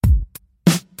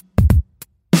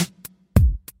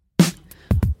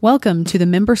Welcome to the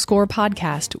Member Score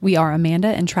podcast. We are Amanda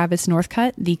and Travis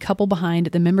Northcutt, the couple behind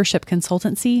the membership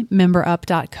consultancy,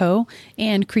 MemberUp.co,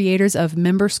 and creators of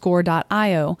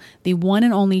MemberScore.io, the one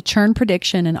and only churn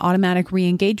prediction and automatic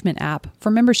re-engagement app for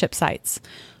membership sites.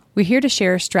 We're here to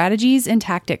share strategies and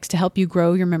tactics to help you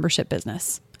grow your membership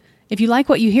business. If you like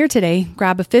what you hear today,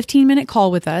 grab a 15-minute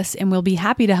call with us and we'll be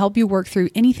happy to help you work through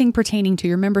anything pertaining to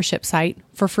your membership site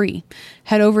for free.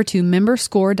 Head over to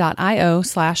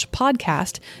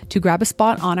memberscore.io/podcast to grab a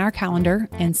spot on our calendar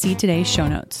and see today's show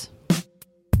notes.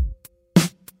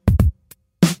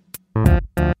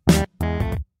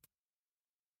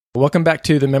 Welcome back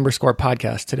to the Member Score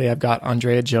podcast. Today I've got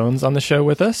Andréa Jones on the show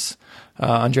with us.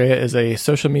 Andréa is a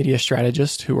social media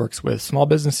strategist who works with small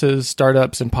businesses,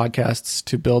 startups, and podcasts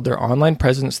to build their online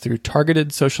presence through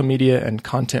targeted social media and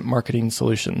content marketing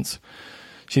solutions.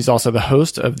 She's also the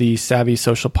host of the Savvy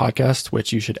Social podcast,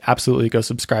 which you should absolutely go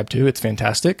subscribe to. It's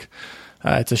fantastic.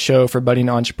 It's a show for budding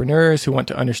entrepreneurs who want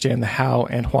to understand the how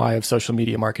and why of social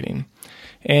media marketing.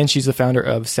 And she's the founder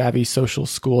of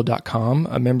SavvySocialSchool.com,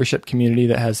 a membership community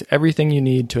that has everything you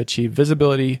need to achieve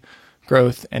visibility,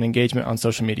 growth, and engagement on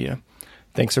social media.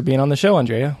 Thanks for being on the show,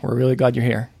 Andréa. We're really glad you're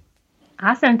here.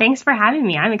 Awesome. Thanks for having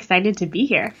me. I'm excited to be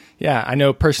here. Yeah, I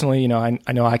know personally, I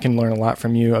know I can learn a lot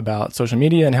from you about social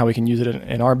media and how we can use it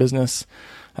in our business.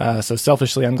 So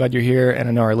selfishly, I'm glad you're here, and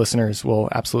I know our listeners will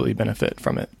absolutely benefit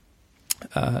from it.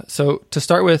 So to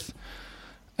start with,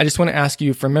 I just want to ask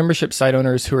you, for membership site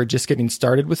owners who are just getting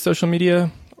started with social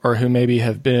media, or who maybe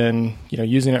have been,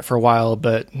 using it for a while,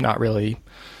 but not really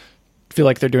feel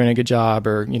like they're doing a good job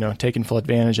or, taking full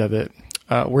advantage of it,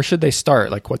 where should they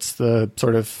start? Like, what's the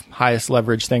sort of highest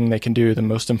leverage thing they can do, the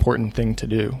most important thing to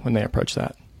do when they approach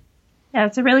that? Yeah,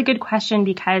 it's a really good question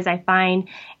because I find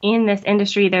in this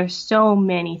industry, there's so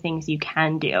many things you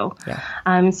can do.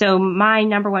 Yeah. So my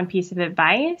number one piece of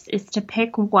advice is to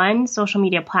pick one social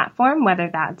media platform, whether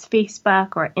that's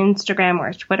Facebook or Instagram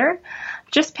or Twitter.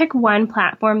 Just pick one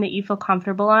platform that you feel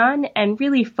comfortable on and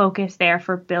really focus there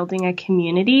for building a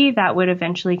community that would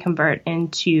eventually convert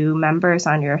into members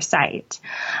on your site.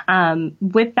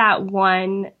 With that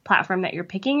one platform that you're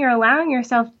picking, you're allowing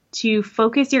yourself to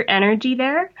focus your energy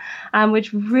there,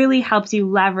 which really helps you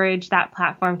leverage that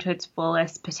platform to its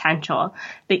fullest potential.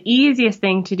 The easiest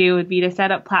thing to do would be to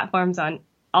set up platforms on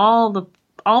all the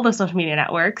social media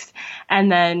networks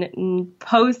and then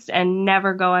post and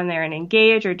never go on there and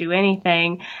engage or do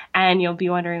anything. And you'll be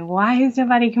wondering, why is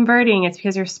nobody converting? It's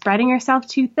because you're spreading yourself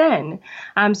too thin.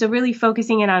 So really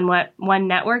focusing in on what one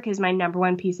network is my number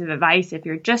one piece of advice if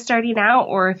you're just starting out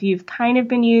or if you've kind of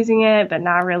been using it, but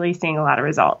not really seeing a lot of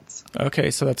results.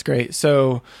 Okay. So that's great.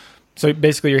 So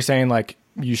basically you're saying like,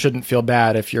 you shouldn't feel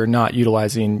bad if you're not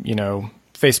utilizing,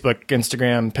 Facebook,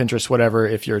 Instagram, Pinterest, whatever,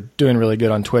 if you're doing really good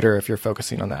on Twitter, if you're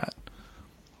focusing on that.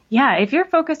 Yeah, if you're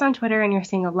focused on Twitter and you're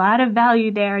seeing a lot of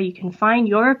value there, you can find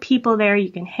your people there,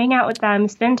 you can hang out with them,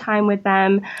 spend time with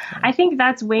them. I think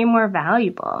that's way more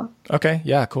valuable. Okay,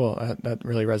 yeah, cool. That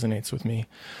really resonates with me.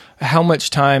 How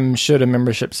much time should a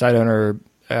membership site owner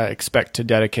expect to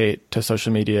dedicate to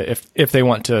social media if they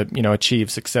want to,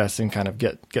 achieve success and kind of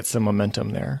get some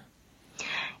momentum there?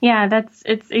 Yeah,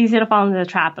 it's easy to fall into the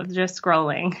trap of just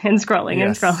scrolling and scrolling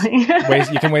yes. and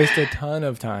scrolling. You can waste a ton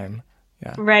of time.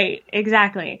 Yeah. Right,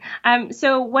 exactly.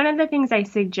 So one of the things I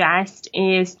suggest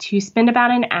is to spend about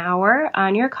an hour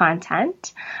on your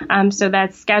content. So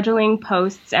that's scheduling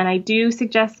posts, and I do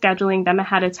suggest scheduling them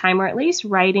ahead of time, or at least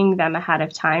writing them ahead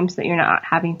of time so that you're not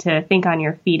having to think on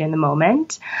your feet in the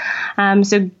moment.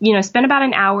 So spend about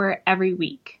an hour every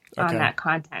week on that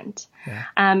content. Yeah.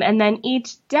 And then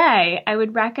each day, I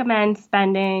would recommend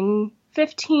spending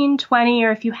 15, 20,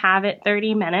 or if you have it,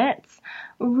 30 minutes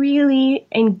really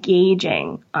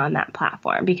engaging on that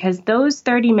platform, because those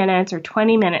 30 minutes or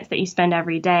 20 minutes that you spend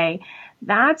every day,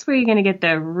 that's where you're going to get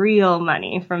the real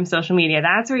money from social media.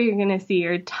 That's where you're going to see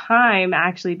your time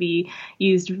actually be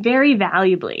used very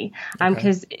valuably.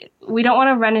 Because we don't want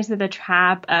to run into the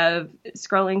trap of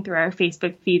scrolling through our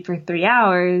Facebook feed for 3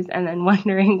 hours and then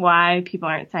wondering why people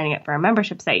aren't signing up for our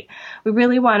membership site. We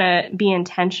really want to be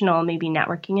intentional, maybe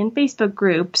networking in Facebook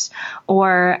groups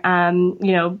or,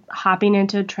 hopping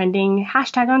into a trending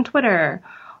hashtag on Twitter,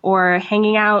 or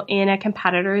hanging out in a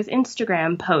competitor's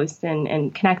Instagram post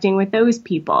and connecting with those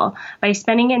people. By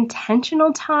spending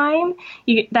intentional time,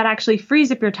 that actually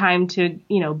frees up your time to,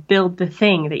 build the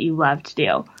thing that you love to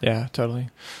do. Yeah, totally.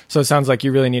 So it sounds like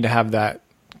you really need to have that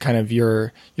kind of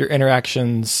your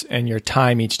interactions and your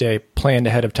time each day planned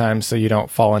ahead of time so you don't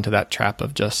fall into that trap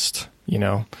of just,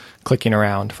 clicking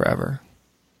around forever.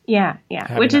 Yeah.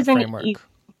 Which is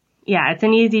it's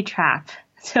an easy trap.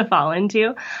 to fall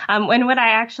into. When what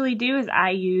I actually do is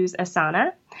I use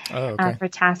Asana for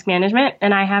task management,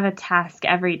 and I have a task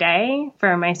every day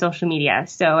for my social media.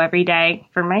 So every day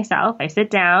for myself, I sit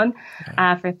down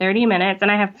for 30 minutes,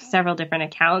 and I have several different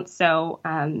accounts. So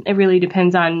it really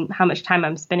depends on how much time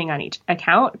I'm spending on each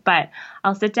account, but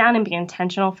I'll sit down and be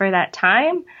intentional for that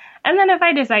time. And then if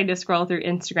I decide to scroll through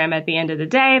Instagram at the end of the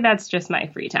day, that's just my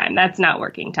free time. That's not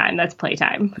working time. That's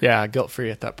playtime. Yeah, guilt-free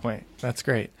at that point. That's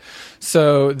great.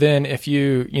 So then if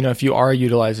you are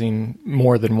utilizing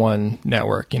more than one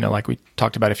network, like we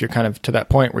talked about, if you're kind of to that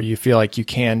point where you feel like you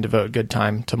can devote good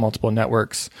time to multiple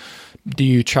networks, do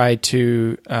you try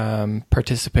to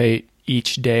participate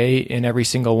each day in every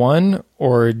single one?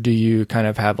 Or do you kind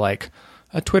of have like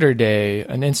a Twitter day,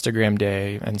 an Instagram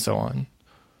day, and so on?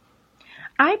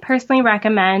 I personally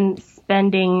recommend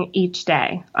spending each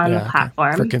day on the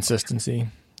platform. For consistency.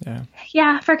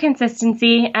 Yeah, for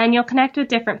consistency. And you'll connect with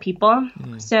different people.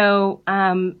 So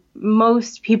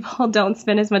most people don't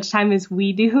spend as much time as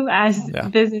we do as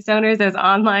business owners, as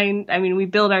online. I mean, we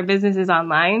build our businesses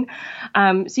online.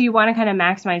 So you want to kind of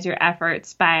maximize your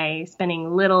efforts by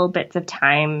spending little bits of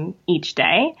time each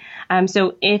day.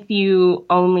 So if you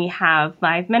only have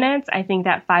 5 minutes, I think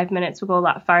that 5 minutes will go a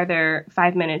lot farther,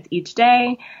 5 minutes each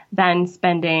day, than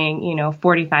spending,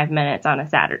 45 minutes on a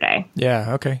Saturday.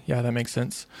 Yeah. Okay. Yeah, that makes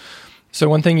sense. So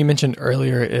one thing you mentioned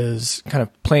earlier is kind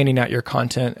of planning out your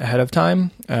content ahead of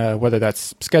time, whether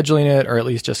that's scheduling it or at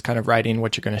least just kind of writing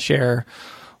what you're going to share.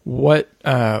 What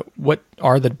are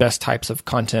the best types of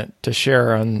content to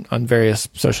share on various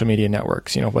social media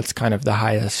networks? What's kind of the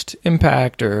highest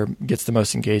impact or gets the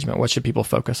most engagement? What should people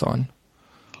focus on?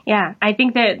 Yeah, I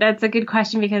think that's a good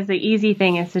question, because the easy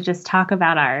thing is to just talk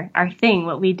about our thing,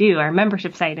 what we do, our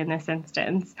membership site in this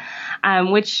instance,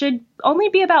 which should only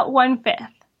be about 1/5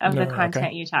 of the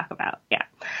content you talk about. Yeah.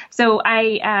 So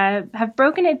I have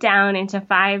broken it down into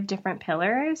 5 different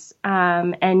pillars,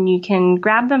 and you can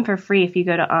grab them for free if you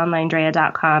go to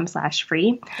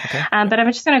onlineandrea.com/free. Okay. But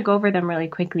I'm just going to go over them really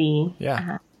quickly.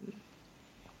 Yeah.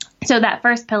 So that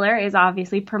first pillar is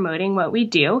obviously promoting what we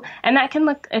do, and that can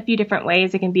look a few different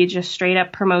ways. It can be just straight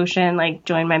up promotion, like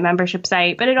join my membership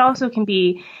site, but it also can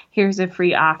be here's a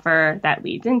free offer that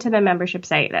leads into the membership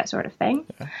site, that sort of thing.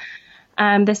 Yeah.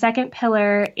 The second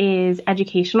pillar is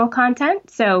educational content.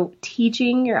 So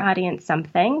teaching your audience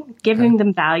something, giving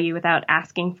them value without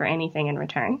asking for anything in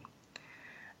return.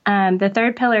 The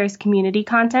third pillar is community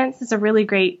content. This is a really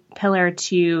great pillar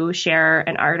to share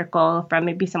an article from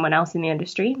maybe someone else in the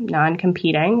industry,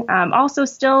 non-competing. Also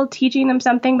still teaching them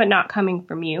something, but not coming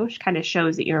from you, which kind of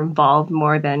shows that you're involved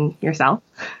more than yourself.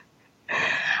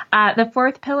 The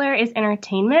fourth pillar is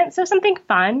entertainment. So something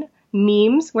fun.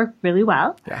 Memes work really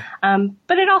well,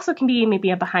 but it also can be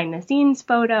maybe a behind-the-scenes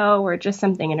photo or just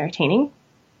something entertaining.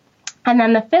 And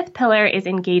then the fifth pillar is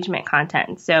engagement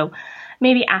content. So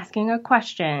maybe asking a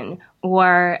question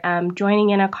or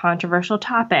joining in a controversial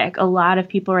topic. A lot of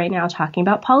people right now talking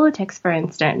about politics, for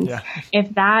instance. Yeah.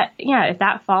 If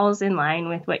that falls in line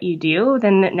with what you do,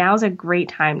 then now's a great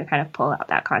time to kind of pull out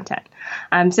that content.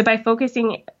 So by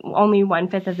focusing only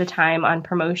 1/5 of the time on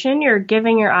promotion, you're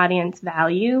giving your audience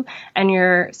value and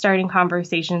you're starting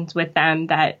conversations with them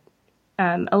that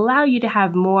allow you to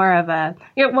have more of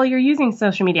you're using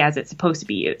social media as it's supposed to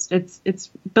be used.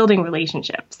 It's building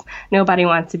relationships. Nobody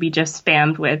wants to be just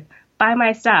spammed with buy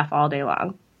my stuff all day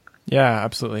long. Yeah,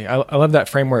 absolutely. I love that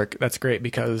framework. That's great,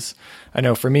 because I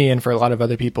know for me and for a lot of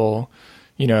other people,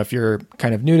 if you're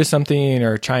kind of new to something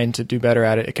or trying to do better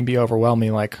at it, it can be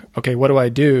overwhelming. Like, okay, what do I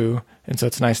do? And so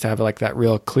it's nice to have like that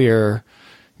real clear,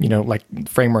 like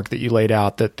framework that you laid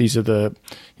out, that these are the,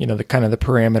 the kind of the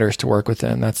parameters to work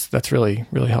within. That's really,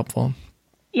 really helpful.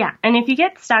 Yeah. And if you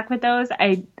get stuck with those,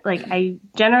 I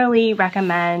generally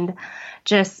recommend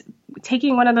just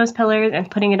taking one of those pillars and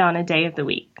putting it on a day of the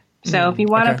week. So if you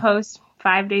want to post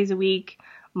 5 days a week,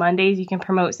 Mondays you can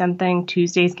promote something,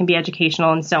 Tuesdays can be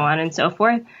educational, and so on and so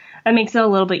forth. That makes it a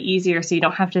little bit easier, so you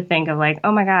don't have to think of like,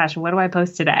 oh my gosh, what do I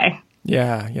post today?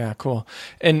 Yeah, cool.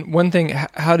 And one thing,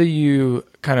 how do you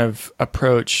kind of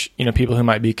approach, people who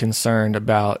might be concerned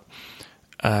about,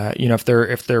 if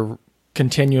they're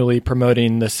continually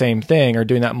promoting the same thing or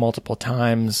doing that multiple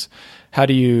times, how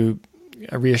do you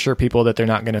reassure people that they're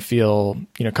not going to feel,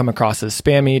 come across as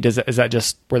spammy? Is that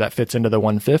just where that fits into the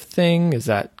 1/5 thing? Is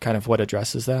that kind of what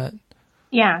addresses that?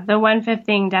 Yeah, the 1/5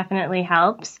 thing definitely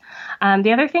helps.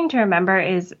 The other thing to remember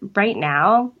is right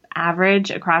now, average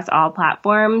across all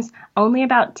platforms, only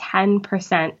about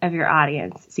 10% of your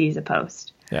audience sees a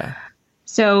post. Yeah.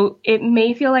 So it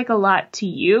may feel like a lot to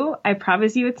you. I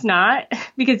promise you it's not,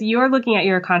 because you're looking at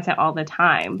your content all the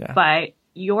time. Yeah. But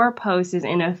your post is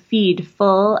in a feed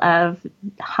full of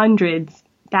hundreds,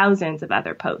 thousands of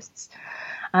other posts.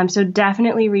 So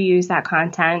definitely reuse that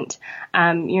content.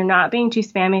 You're not being too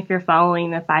spammy if you're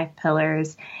following the 5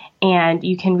 pillars, and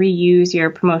you can reuse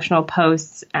your promotional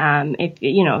posts if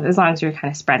as long as you're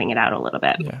kind of spreading it out a little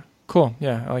bit. Yeah, cool.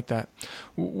 Yeah, I like that.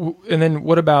 And then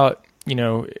what about,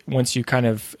 once you kind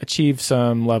of achieve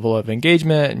some level of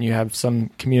engagement and you have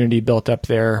some community built up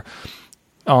there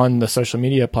on the social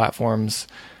media platforms,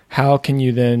 how can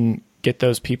you then get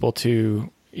those people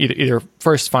to either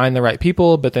first find the right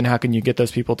people, but then how can you get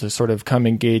those people to sort of come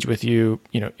engage with you,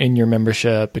 in your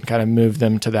membership and kind of move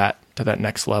them to that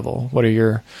next level? What are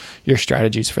your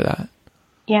strategies for that?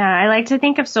 Yeah, I like to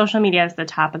think of social media as the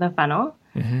top of the funnel.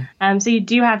 Mm-hmm. So you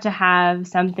do have to have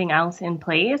something else in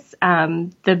place.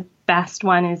 The best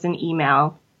one is an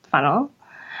email funnel.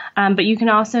 But you can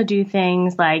also do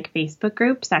things like Facebook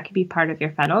groups that could be part of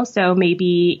your funnel. So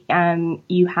maybe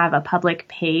you have a public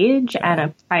page and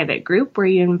a private group where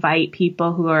you invite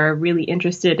people who are really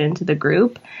interested into the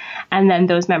group. And then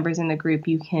those members in the group,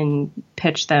 you can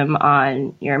pitch them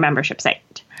on your membership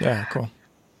site. Yeah, cool.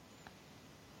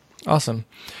 Awesome.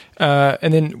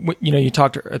 And then, you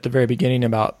talked at the very beginning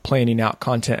about planning out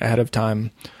content ahead of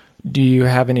time. Do you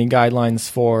have any guidelines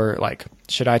for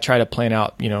should I try to plan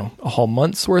out, a whole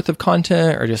month's worth of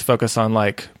content or just focus on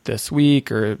this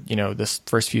week or, this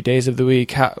first few days of the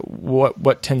week?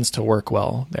 What tends to work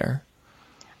well there?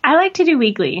 I like to do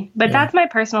weekly, but that's my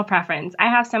personal preference. I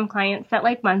have some clients that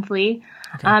like monthly.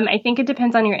 Okay. I think it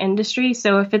depends on your industry.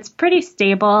 So if it's pretty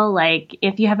stable, like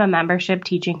if you have a membership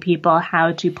teaching people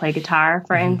how to play guitar,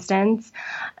 for instance,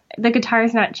 the guitar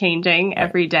is not changing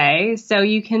every day, so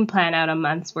you can plan out a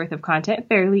month's worth of content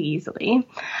fairly easily.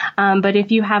 But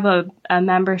if you have a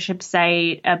membership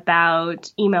site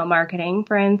about email marketing,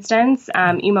 for instance,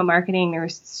 email marketing,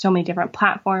 there's so many different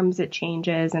platforms, it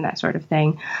changes and that sort of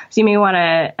thing. So you may want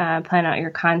to plan out your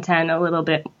content a little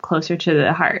bit closer to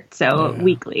the heart, so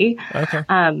weekly. Okay.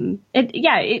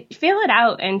 Feel it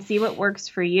out and see what works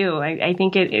for you. I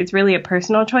think it's really a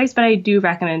personal choice, but I do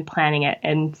recommend planning it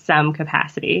in some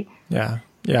capacity.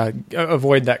 Yeah.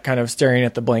 Avoid that kind of staring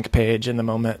at the blank page in the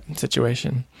moment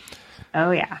situation. Oh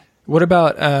yeah. What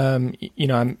about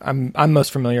I'm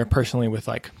most familiar personally with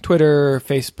Twitter,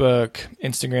 Facebook,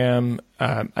 Instagram.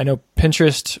 I know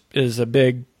Pinterest is a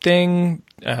big thing.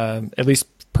 At least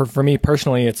for me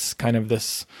personally, it's kind of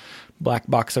this black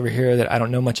box over here that I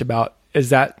don't know much about. Is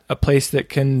that a place that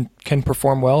can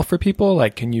perform well for people?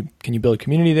 Can you build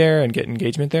community there and get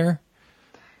engagement there?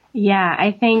 Yeah,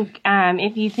 I think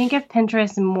if you think of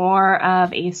Pinterest more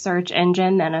of a search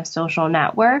engine than a social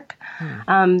network,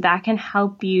 that can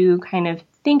help you kind of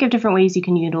think of different ways you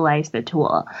can utilize the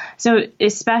tool. So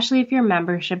especially if your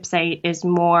membership site is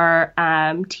more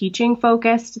teaching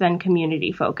focused than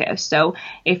community focused. So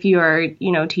if you're,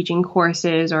 teaching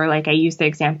courses or I use the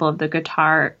example of the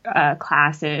guitar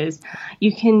classes,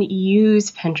 you can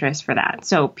use Pinterest for that.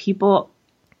 So people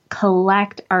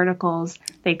collect articles,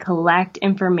 they collect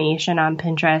information on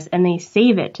Pinterest, and they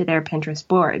save it to their Pinterest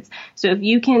boards. So if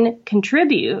you can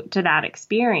contribute to that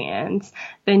experience,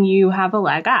 then you have a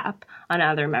leg up on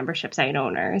other membership site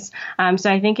owners.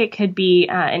 So I think it could be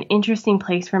an interesting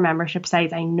place for membership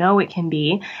sites. I know it can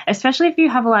be, especially if you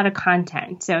have a lot of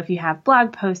content. So if you have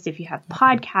blog posts, if you have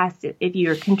podcasts, if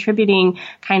you're contributing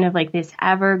kind of this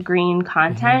evergreen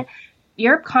content,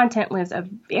 your content lives a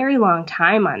very long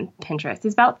time on Pinterest.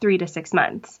 It's about 3 to 6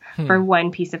 months for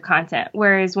one piece of content.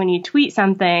 Whereas when you tweet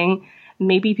something,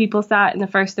 maybe people saw it in the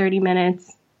first 30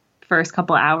 minutes, first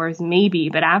couple hours, maybe,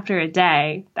 but after a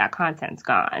day, that content's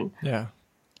gone. Yeah.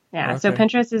 Yeah. Okay. So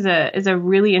Pinterest is a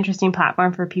really interesting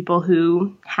platform for people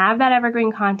who have that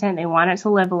evergreen content. They want it to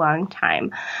live a long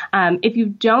time. If you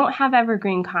don't have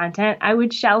evergreen content, I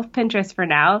would shelf Pinterest for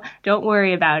now. Don't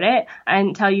worry about it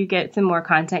until you get some more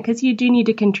content, because you do need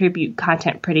to contribute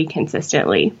content pretty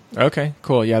consistently. Okay,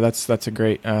 cool. Yeah, that's a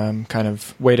great kind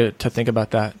of way to think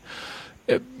about that.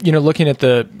 Looking at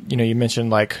you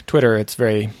mentioned Twitter, it's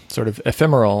very sort of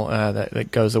ephemeral,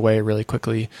 that goes away really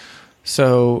quickly.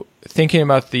 So thinking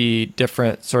about the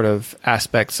different sort of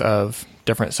aspects of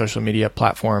different social media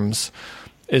platforms,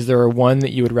 is there one that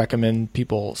you would recommend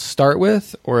people start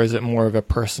with, or is it more of a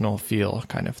personal feel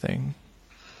kind of thing?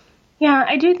 Yeah,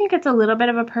 I do think it's a little bit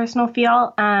of a personal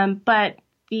feel, but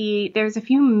there's a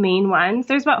few main ones.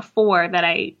 There's about 4 that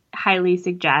I highly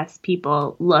suggest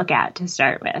people look at to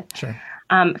start with. Sure.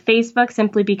 Facebook,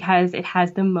 simply because it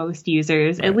has the most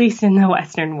users, at least in the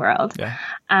Western world. Yeah.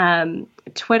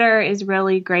 Twitter is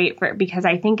really great because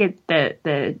I think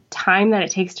the time that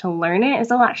it takes to learn it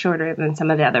is a lot shorter than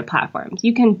some of the other platforms.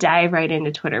 You can dive right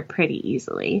into Twitter pretty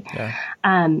easily. Yeah.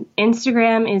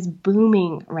 Instagram is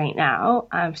booming right now.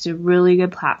 It's a really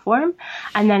good platform.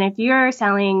 And then if you're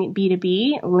selling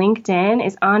B2B, LinkedIn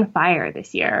is on fire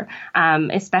this year,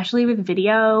 especially with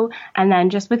video and then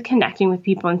just with connecting with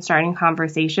people and starting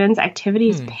conversations. Activity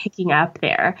is picking up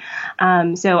there.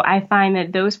 So I find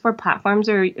that those 4 platforms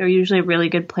are usually a really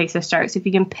good place to start. So if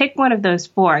you can pick one of those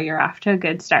 4, you're off to a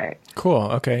good start. Cool.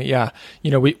 Okay. Yeah.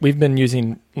 We've been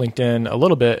using LinkedIn a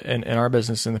little bit in our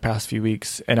business in the past few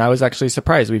weeks, and I was actually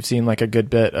surprised. We've seen like a good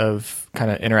bit of kind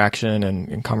of interaction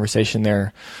and conversation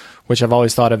there, which I've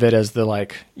always thought of it as you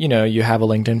have a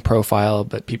LinkedIn profile,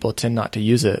 but people tend not to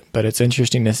use it. But it's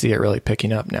interesting to see it really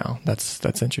picking up now.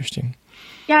 That's interesting.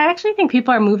 Yeah, I actually think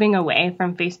people are moving away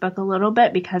from Facebook a little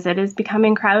bit because it is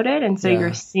becoming crowded. And so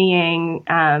you're seeing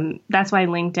that's why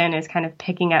LinkedIn is kind of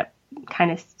picking up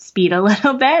kind of speed a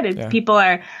little bit. People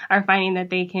are finding that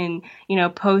they can,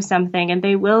 post something and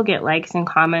they will get likes and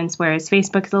comments, whereas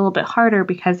Facebook's a little bit harder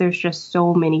because there's just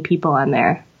so many people on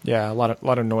there. Yeah, a lot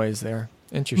of noise there.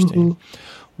 Interesting.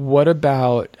 What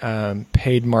about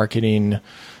paid marketing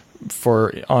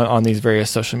on these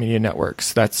various social media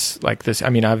networks? That's like this. I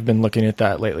mean, I've been looking at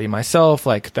that lately myself.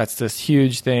 Like that's this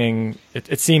huge thing.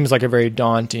 It seems like a very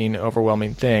daunting,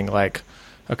 overwhelming thing. Like,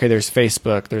 okay, there's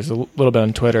Facebook, there's a little bit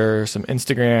on Twitter, some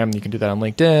Instagram, you can do that on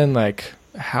LinkedIn. Like,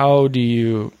 how do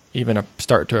you even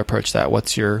start to approach that?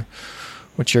 What's your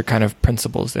kind of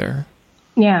principles there?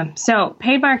 Yeah. So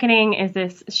paid marketing is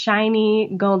this shiny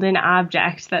golden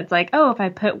object that's like, oh, if I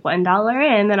put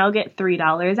 $1 in, then I'll get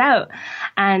 $3 out.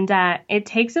 And it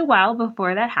takes a while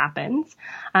before that happens.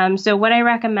 So what I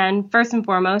recommend first and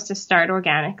foremost is start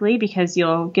organically because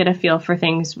you'll get a feel for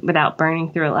things without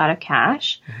burning through a lot of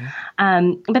cash.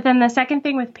 But then the second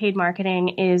thing with paid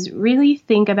marketing is really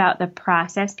think about the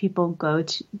process people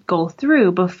go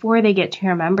through before they get to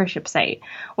your membership site.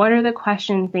 What are the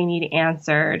questions they need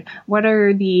answered? What are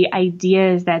the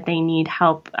ideas that they need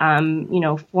help,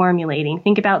 formulating?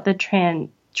 Think about the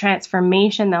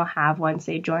transformation they'll have once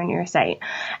they join your site.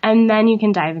 And then you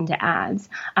can dive into ads.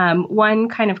 One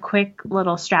kind of quick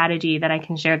little strategy that I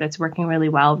can share that's working really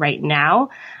well right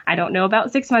now. I don't know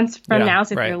about 6 months from now.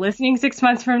 So if you're listening 6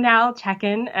 months from now, check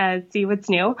in, see what's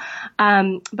new.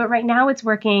 But right now what's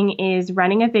working is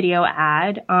running a video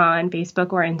ad on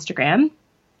Facebook or Instagram.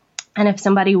 And if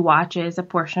somebody watches a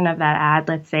portion of that ad,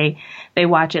 let's say they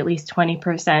watch at least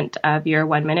 20% of your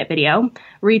 1-minute video,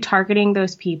 retargeting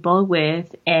those people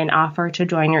with an offer to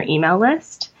join your email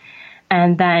list,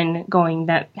 and then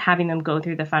having them go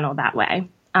through the funnel that way.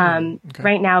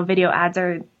 Right now, video ads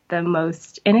are the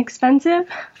most inexpensive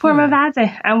form of ads.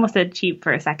 I almost said cheap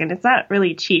for a second. It's not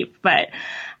really cheap, but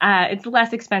it's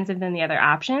less expensive than the other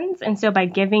options. And so by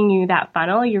giving you that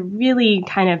funnel, you're really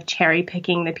kind of cherry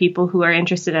picking the people who are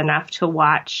interested enough to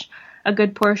watch a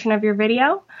good portion of your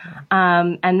video.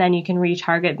 And then you can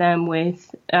retarget them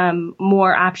with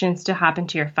more options to hop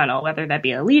into your funnel, whether that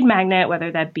be a lead magnet, whether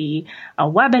that be a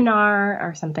webinar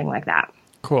or something like that.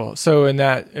 Cool. So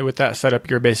with that setup,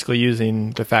 you're basically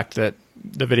using the fact that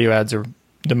the video ads are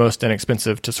the most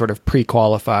inexpensive to sort of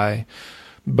pre-qualify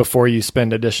before you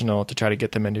spend additional to try to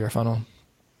get them into your funnel.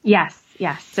 Yes.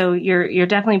 So you're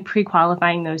definitely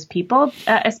pre-qualifying those people,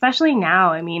 especially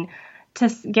now. I mean, to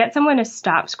get someone to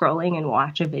stop scrolling and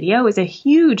watch a video is a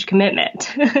huge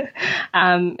commitment.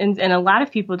 And a lot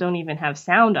of people don't even have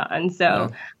sound on.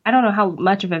 So I don't know how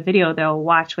much of a video they'll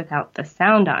watch without the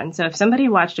sound on. So if somebody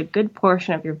watched a good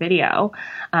portion of your video,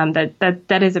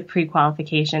 that is a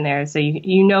pre-qualification there. So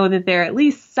you know that they're at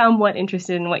least somewhat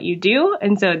interested in what you do.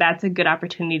 And so that's a good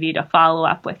opportunity to follow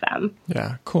up with them.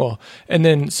 Yeah, cool. And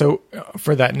then so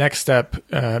for that next step,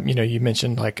 you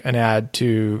mentioned like an ad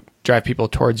to drive people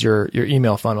towards your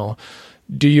email funnel.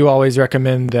 Do you always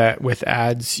recommend that with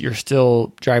ads, you're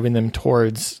still driving them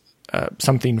towards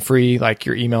something free, like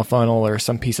your email funnel or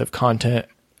some piece of content,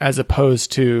 as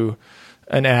opposed to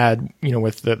an ad,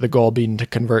 with the goal being to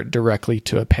convert directly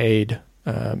to a paid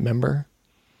member?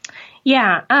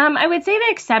 Yeah, I would say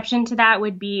the exception to that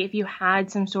would be if you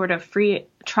had some sort of free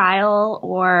trial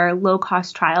or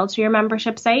low-cost trial to your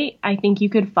membership site. I think you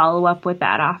could follow up with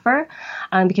that offer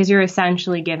because you're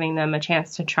essentially giving them a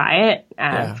chance to try it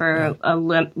for a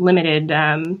limited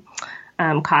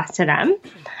cost to them.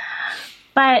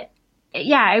 But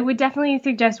yeah, I would definitely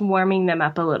suggest warming them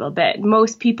up a little bit.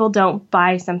 Most people don't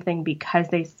buy something because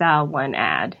they saw one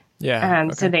ad. Yeah.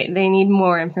 So they need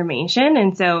more information.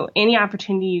 And so any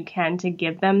opportunity you can to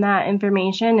give them that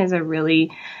information is a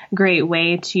really great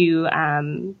way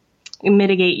to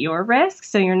mitigate your risk,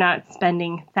 so you're not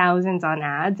spending thousands on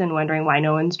ads and wondering why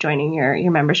no one's joining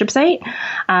your membership site,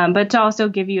 but to also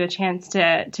give you a chance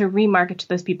to remarket to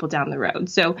those people down the road.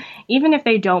 So even if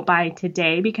they don't buy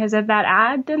today because of that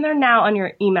ad, then they're now on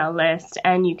your email list,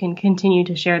 and you can continue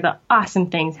to share the awesome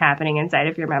things happening inside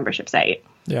of your membership site.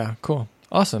 Yeah, cool.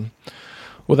 Awesome.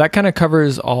 Well, that kind of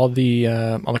covers all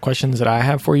the questions that I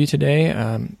have for you today.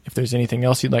 If there's anything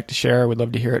else you'd like to share, I would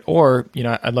love to hear it. Or,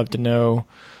 I'd love to know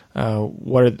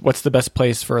what's the best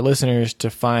place for listeners to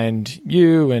find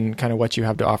you and kind of what you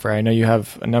have to offer. I know you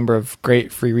have a number of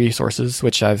great free resources,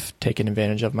 which I've taken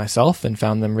advantage of myself and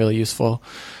found them really useful.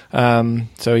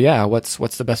 So yeah,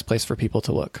 what's the best place for people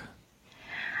to look?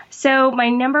 So my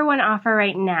number one offer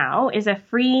right now is a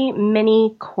free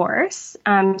mini course.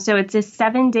 So it's a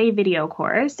 7-day video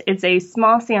course. It's a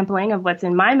small sampling of what's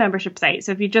in my membership site.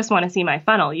 So if you just want to see my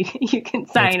funnel, you can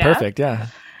sign up. That's perfect, yeah.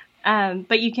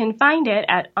 But you can find it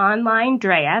at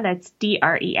onlinedrea, that's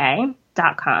DREA.com/free.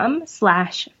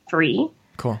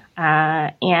 Cool.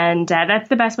 And that's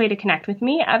the best way to connect with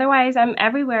me. Otherwise, I'm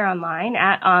everywhere online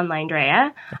at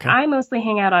OnlineDrea. Okay. I mostly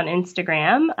hang out on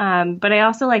Instagram, but I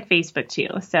also like Facebook too.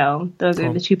 So those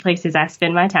are the two places I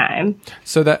spend my time.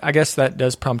 So I guess that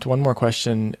does prompt one more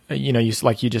question.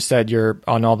 Like you just said, you're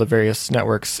on all the various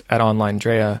networks at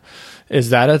OnlineDrea.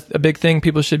 Is that a big thing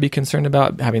people should be concerned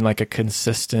about, having like a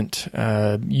consistent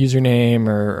username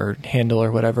or handle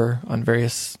or whatever on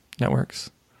various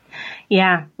networks?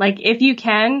 Yeah, like if you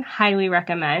can, highly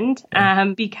recommend,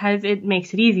 because it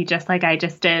makes it easy, just like I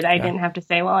just did. I didn't have to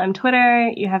say, well, I'm Twitter.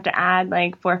 You have to add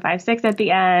like 456 at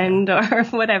the end or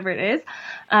whatever it is.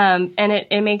 And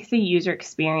it makes the user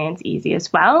experience easy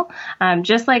as well.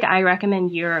 Just like I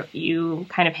recommend you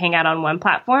kind of hang out on one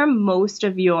platform, most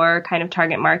of your kind of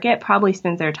target market probably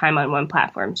spends their time on one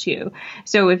platform too.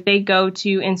 So if they go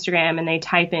to Instagram and they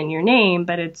type in your name,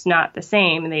 but it's not the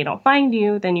same and they don't find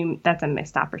you, then that's a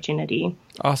missed opportunity.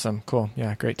 Awesome. Cool.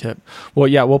 Yeah. Great tip. Well,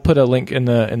 yeah, we'll put a link in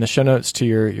the show notes to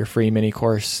your free mini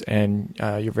course and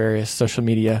your various social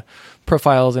media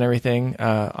profiles and everything.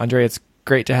 Andréa, it's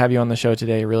great to have you on the show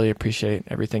today. Really appreciate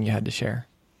everything you had to share.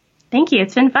 Thank you.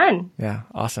 It's been fun. Yeah.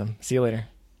 Awesome. See you later.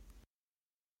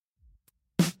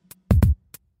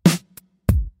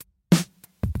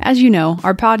 As you know,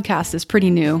 our podcast is pretty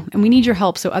new, and we need your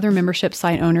help so other membership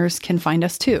site owners can find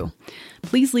us too.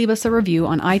 Please leave us a review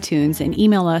on iTunes and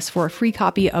email us for a free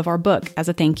copy of our book as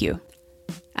a thank you.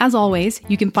 As always,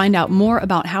 you can find out more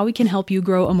about how we can help you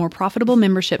grow a more profitable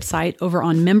membership site over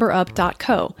on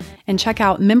memberup.co, and check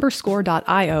out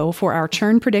memberscore.io for our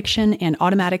churn prediction and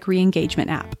automatic re-engagement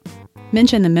app.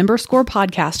 Mention the MemberScore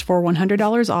podcast for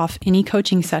 $100 off any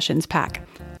coaching sessions pack.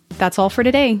 That's all for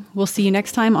today. We'll see you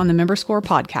next time on the MemberScore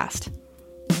podcast.